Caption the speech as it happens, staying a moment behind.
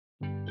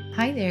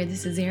Hi there,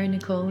 this is Erin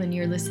Nicole, and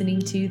you're listening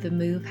to the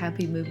Move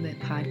Happy Movement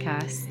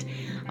podcast.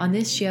 On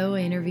this show, I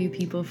interview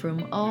people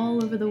from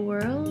all over the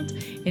world,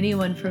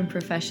 anyone from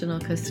professional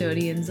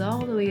custodians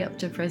all the way up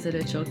to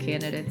presidential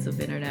candidates of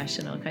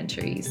international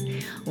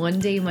countries. One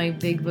day, my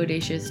big,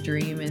 bodacious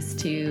dream is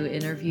to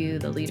interview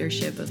the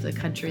leadership of the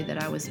country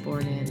that I was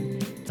born in,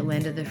 the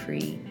land of the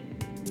free,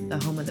 the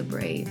home of the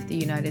brave, the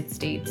United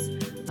States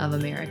of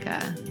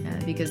America.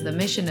 Because the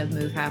mission of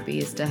Move Happy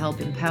is to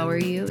help empower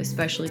you,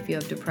 especially if you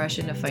have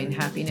depression, to find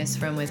happiness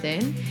from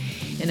within.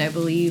 And I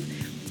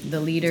believe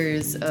the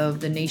leaders of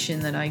the nation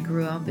that I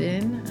grew up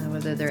in,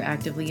 whether they're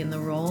actively in the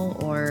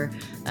role or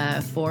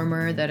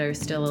former that are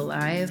still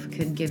alive,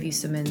 could give you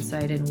some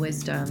insight and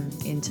wisdom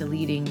into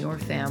leading your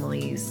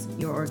families,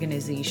 your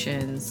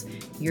organizations,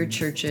 your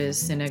churches,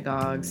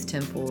 synagogues,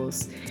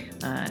 temples,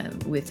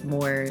 with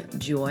more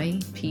joy,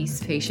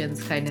 peace,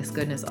 patience, kindness,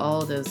 goodness,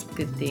 all those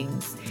good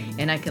things.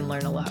 And I can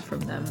learn a lot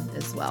from them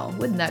as well.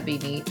 Wouldn't that be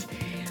neat?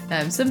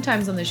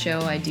 Sometimes on the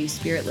show, I do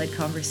spirit-led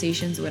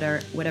conversations,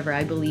 whatever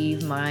I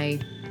believe my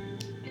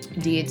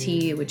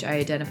deity, which I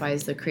identify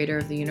as the creator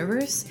of the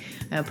universe,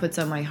 puts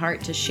on my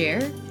heart to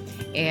share.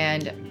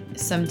 And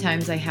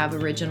sometimes I have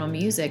original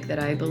music that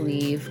I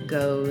believe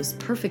goes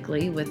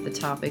perfectly with the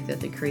topic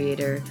that the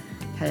creator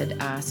had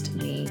asked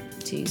me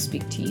to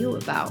speak to you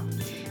about.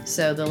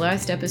 So the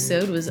last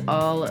episode was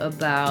all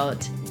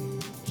about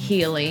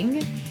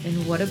healing,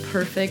 and what a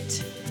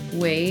perfect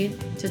way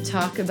to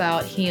talk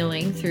about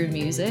healing through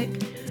music,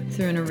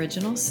 through an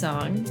original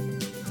song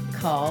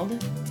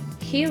called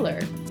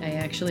Healer. I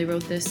actually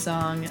wrote this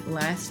song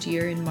last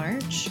year in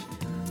March.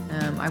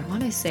 I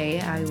want to say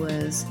I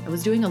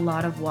was doing a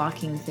lot of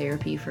walking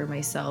therapy for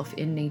myself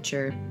in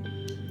nature,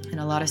 and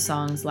a lot of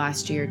songs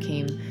last year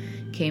came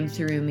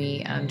through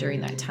me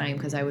during that time,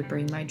 because I would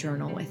bring my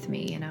journal with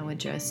me and I would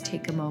just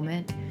take a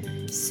moment,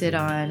 sit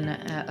on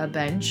a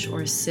bench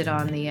or sit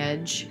on the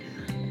edge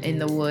in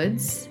the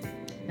woods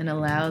and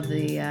allow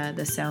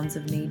the sounds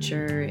of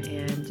nature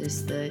and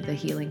just the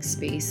healing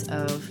space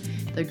of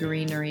the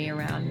greenery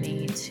around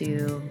me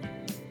to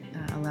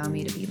allow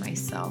me to be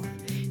myself.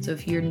 So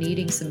if you're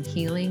needing some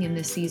healing in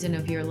this season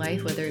of your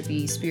life, whether it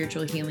be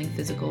spiritual healing,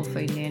 physical,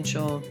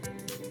 financial,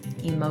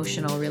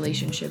 emotional,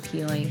 relationship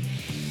healing,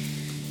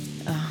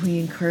 we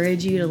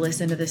encourage you to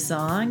listen to the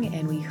song,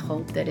 and we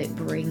hope that it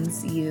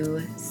brings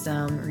you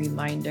some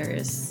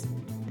reminders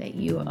that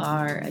you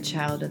are a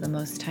child of the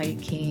Most High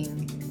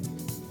King,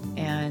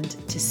 and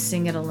to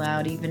sing it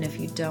aloud even if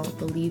you don't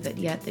believe it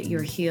yet that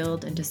you're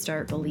healed, and to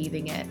start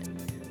believing it.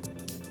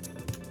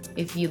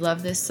 If you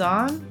love this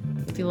song,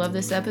 if you love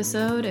this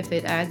episode, if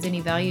it adds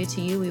any value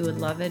to you, we would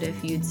love it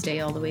if you'd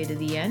stay all the way to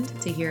the end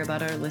to hear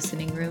about our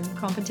listening room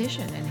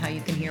competition and how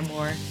you can hear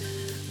more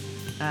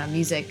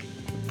music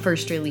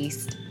first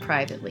released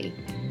privately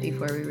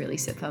before we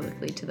release it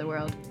publicly to the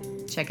world.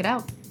 Check it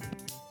out.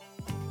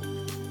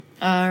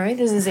 All right,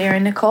 this is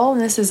Erin Nicole,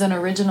 and this is an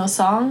original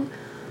song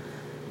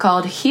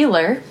called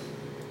Healer.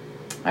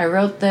 I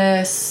wrote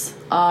this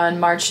on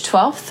March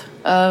 12th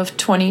of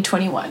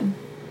 2021.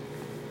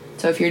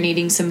 So if you're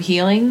needing some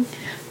healing,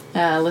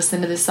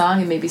 listen to this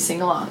song and maybe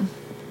sing along.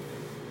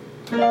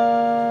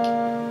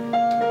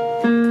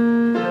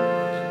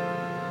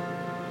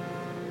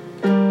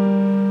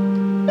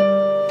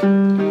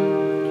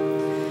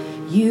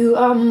 You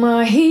are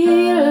my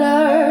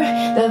healer,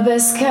 the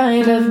best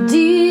kind of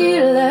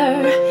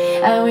dealer.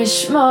 I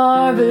wish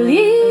more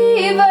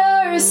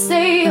believers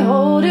stay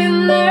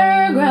holding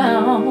their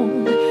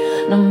ground.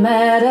 No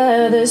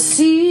matter the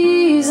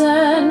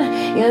season,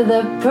 you're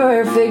the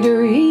perfect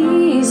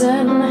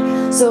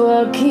reason. So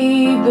I'll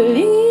keep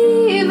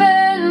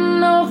believing,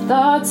 no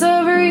thoughts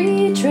of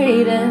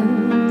retreating.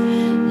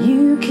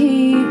 You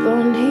keep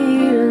on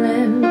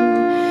healing,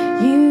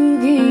 you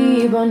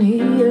keep on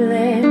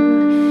healing.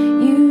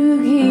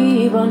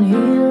 Keep on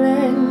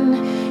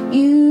healing,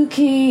 you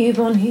keep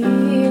on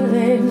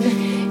healing.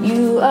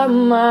 You are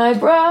my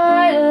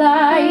bright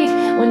light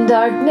when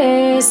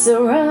darkness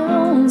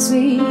surrounds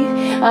me.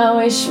 I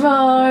wish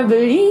more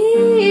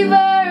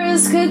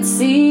believers could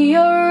see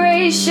your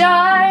rays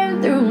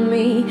shine through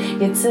me.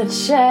 Your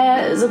touch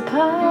has a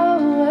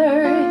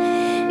power,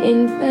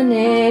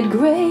 infinite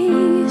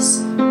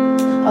grace.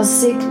 All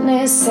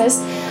sickness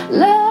has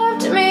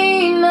left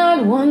me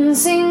not one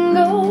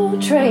single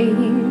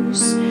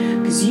trace.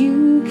 'Cause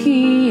you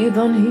keep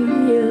on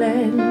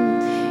healing,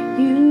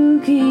 you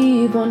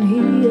keep on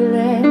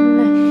healing,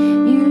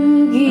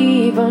 you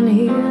keep on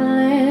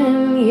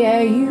healing,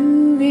 yeah,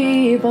 you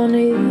keep on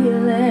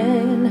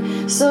healing.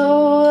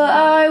 So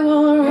I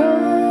will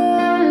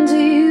run to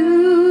you,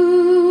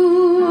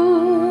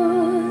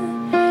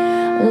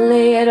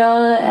 lay it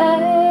all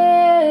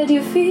at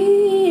your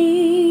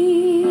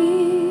feet,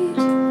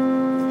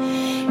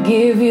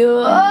 give you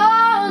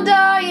all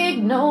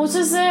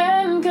diagnosis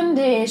and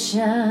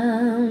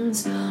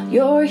conditions.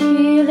 Your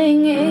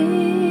healing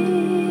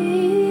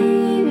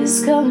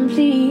is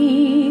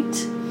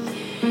complete.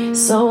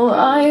 So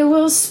I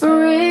will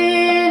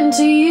sprint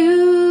to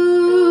you,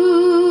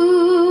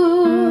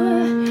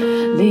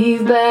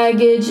 leave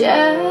baggage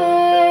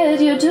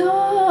at your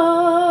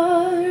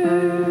door.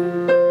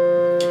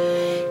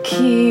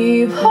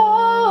 Keep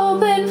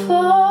hoping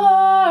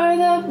for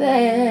the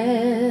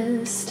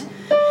best.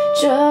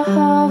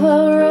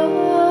 Jehovah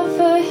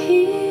Rapha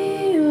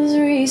heals,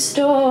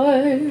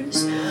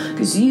 restores.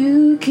 'Cause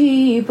you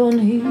keep on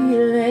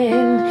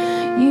healing.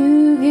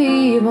 You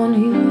keep on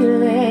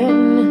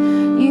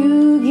healing.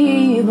 You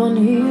keep on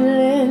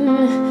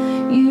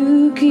healing.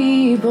 You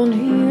keep on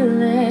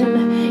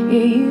healing.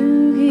 Yeah,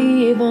 you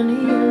keep on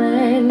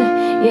healing.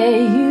 Yeah,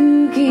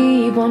 you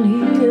keep on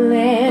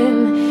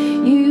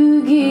healing.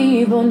 You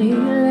keep on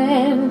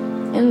healing.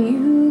 And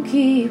you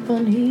keep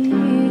on healing.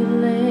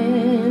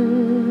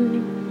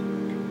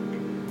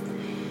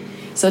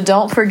 So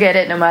don't forget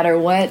it, no matter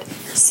what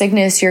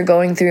sickness you're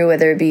going through,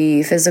 whether it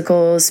be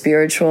physical,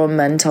 spiritual,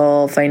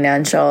 mental,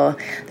 financial,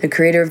 the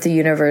creator of the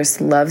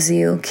universe loves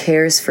you,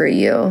 cares for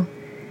you,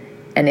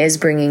 and is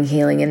bringing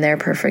healing in their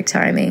perfect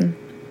timing.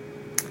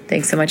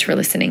 Thanks so much for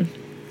listening.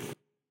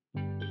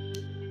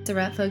 So,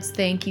 right, folks,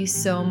 thank you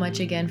so much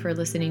again for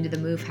listening to the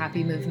Move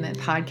Happy Movement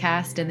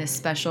podcast and this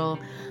special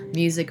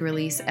music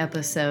release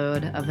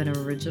episode of an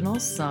original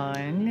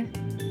song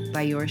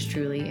by yours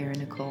truly, Erin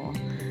Nicole,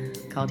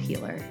 called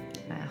Healer.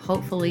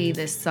 Hopefully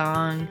this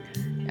song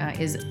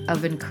is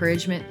of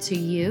encouragement to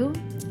you,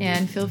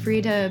 and feel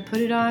free to put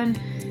it on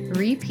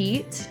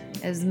repeat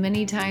as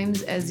many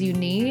times as you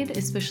need,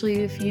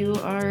 especially if you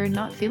are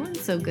not feeling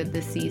so good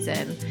this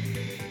season.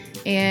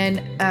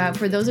 And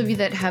for those of you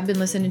that have been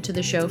listening to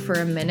the show for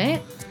a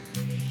minute,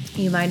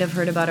 you might have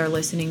heard about our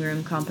listening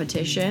room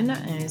competition,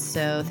 and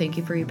so thank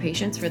you for your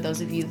patience. For those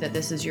of you that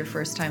this is your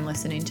first time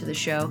listening to the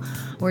show,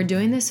 we're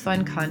doing this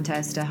fun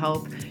contest to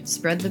help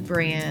spread the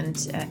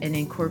brand and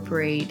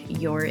incorporate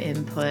your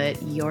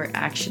input, your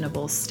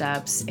actionable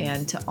steps,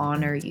 and to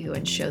honor you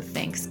and show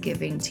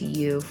thanksgiving to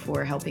you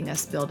for helping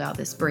us build out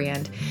this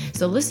brand.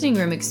 So Listening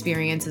Room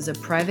Experience is a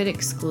private,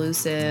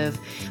 exclusive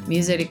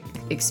music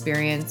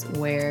experience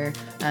where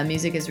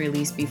music is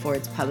released before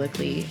it's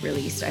publicly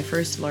released. I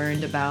first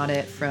learned about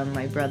it from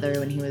my brother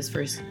when he was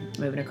first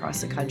moving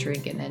across the country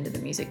and getting into the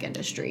music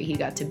industry. He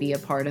got to be a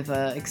part of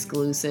an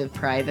exclusive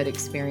private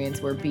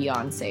experience where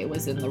Beyonce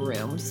was in the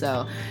room.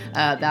 So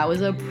that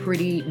was a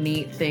pretty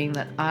neat thing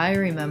that I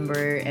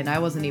remember, and I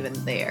wasn't even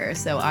there.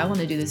 So I want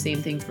to do the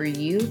same thing for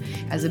you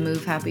as a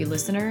Move Happy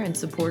listener and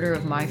supporter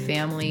of my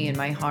family and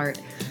my heart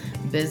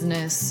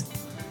business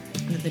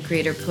that the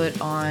Creator put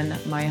on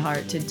my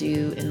heart to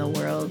do in the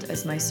world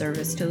as my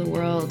service to the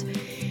world.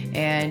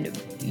 And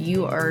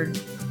you're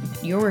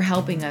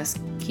helping us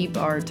keep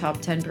our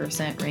top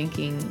 10%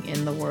 ranking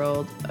in the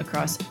world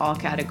across all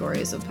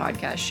categories of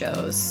podcast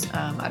shows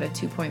out of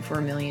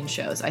 2.4 million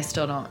shows.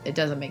 It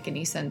doesn't make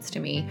any sense to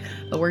me,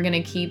 but we're going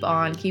to keep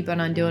on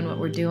doing what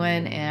we're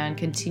doing and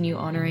continue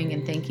honoring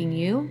and thanking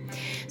you.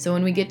 So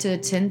when we get to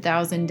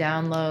 10,000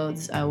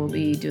 downloads, we'll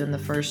be doing the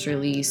first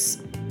release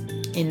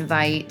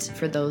invite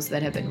for those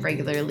that have been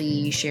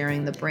regularly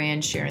sharing the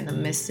brand, sharing the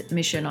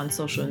mission on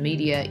social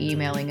media,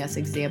 emailing us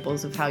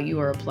examples of how you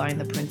are applying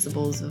the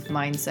principles of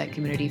mindset,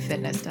 community,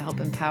 fitness to help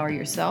empower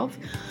yourself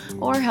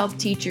or help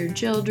teach your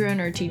children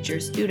or teach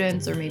your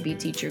students or maybe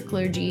teach your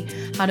clergy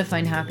how to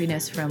find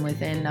happiness from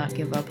within, not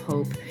give up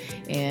hope,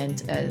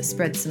 and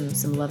spread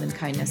some love and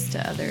kindness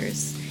to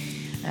others.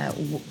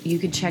 You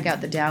can check out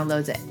the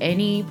downloads at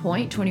any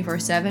point,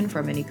 24/7,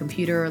 from any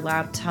computer or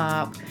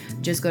laptop.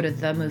 Just go to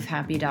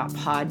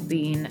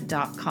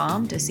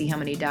themovehappy.podbean.com to see how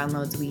many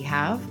downloads we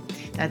have.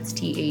 That's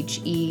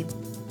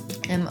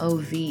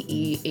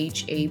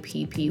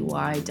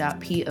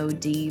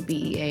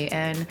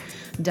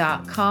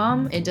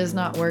themovehappy.podbean.com. It does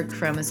not work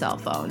from a cell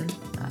phone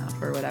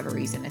for whatever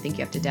reason. I think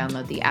you have to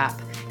download the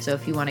app. So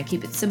if you want to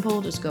keep it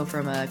simple, just go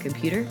from a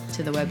computer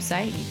to the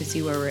website. You can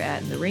see where we're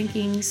at in the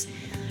rankings.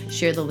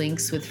 Share the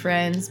links with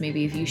friends.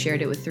 Maybe if you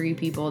shared it with 3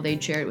 people,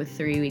 they'd share it with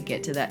 3. We'd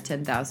get to that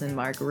 10,000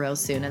 mark real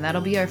soon. And that'll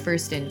be our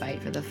first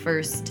invite for the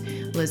first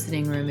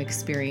listening room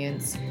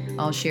experience.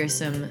 I'll share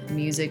some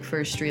music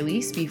first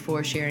release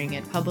before sharing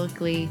it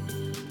publicly.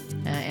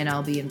 And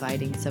I'll be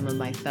inviting some of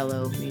my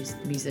fellow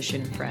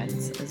musician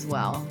friends as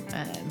well.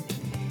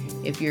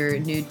 If you're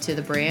new to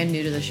the brand,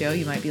 new to the show,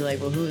 you might be like,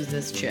 well, who is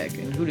this chick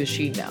and who does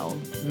she know?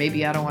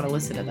 Maybe I don't want to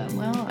listen to them.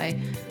 Well,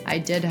 I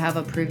did have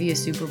a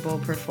previous Super Bowl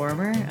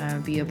performer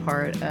be a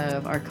part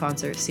of our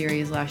concert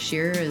series last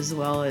year, as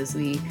well as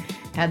we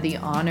had the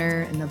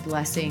honor and the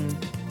blessing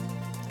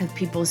of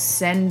people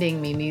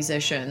sending me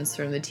musicians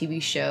from the TV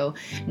show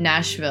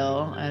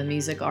Nashville, a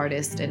music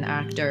artist and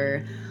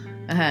actor.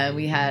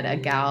 We had a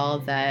gal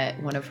that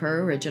one of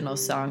her original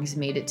songs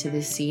made it to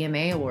the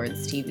CMA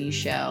Awards TV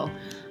show.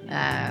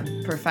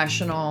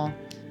 Professional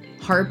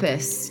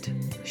harpist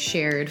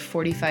shared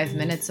 45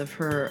 minutes of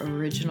her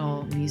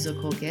original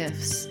musical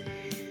gifts.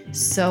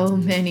 So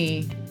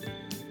many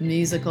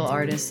musical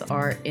artists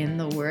are in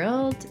the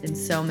world, and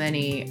so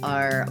many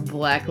are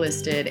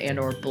blacklisted and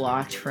or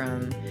blocked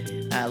from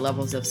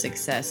levels of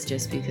success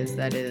just because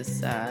that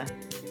is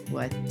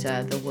what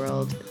the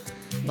world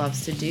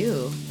loves to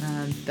do.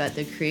 But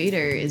the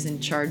Creator is in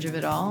charge of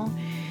it all,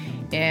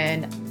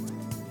 and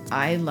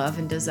I love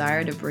and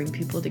desire to bring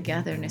people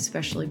together, and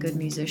especially good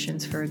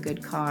musicians for a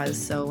good cause.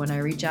 So when I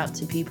reach out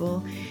to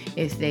people,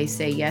 if they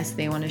say yes,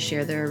 they want to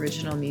share their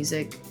original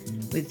music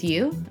with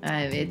you,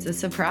 it's a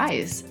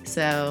surprise.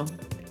 So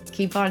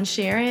keep on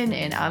sharing,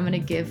 and I'm going to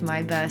give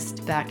my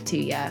best back to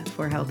you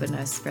for helping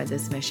us spread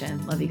this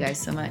mission. Love you guys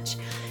so much.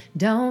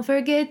 Don't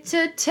forget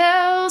to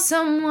tell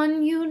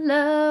someone you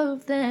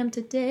love them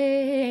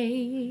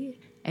today.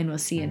 And we'll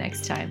see you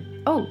next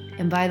time. Oh,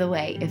 and by the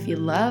way, if you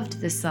loved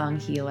the song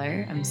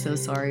Healer, I'm so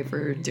sorry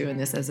for doing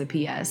this as a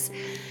PS.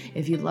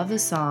 If you love the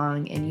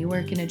song and you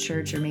work in a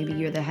church, or maybe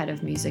you're the head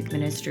of music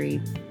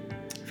ministry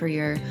for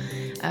your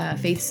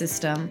faith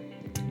system,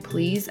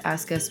 please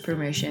ask us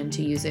permission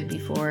to use it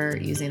before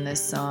using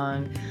this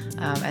song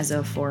as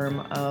a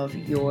form of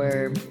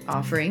your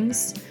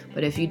offerings.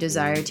 But if you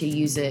desire to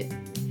use it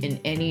in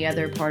any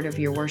other part of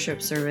your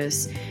worship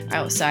service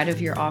outside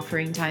of your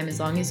offering time, as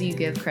long as you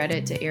give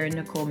credit to Erin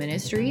Nicole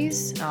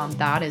Ministries,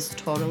 that is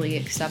totally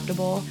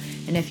acceptable.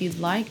 And if you'd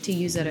like to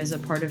use it as a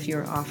part of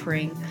your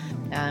offering,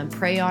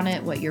 pray on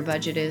it, what your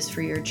budget is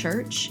for your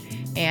church,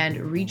 and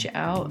reach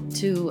out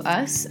to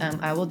us.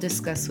 I will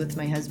discuss with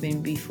my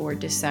husband before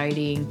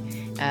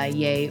deciding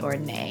yay or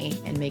nay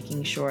and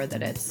making sure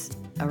that it's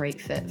a right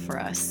fit for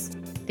us.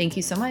 Thank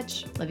you so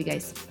much. Love you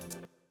guys.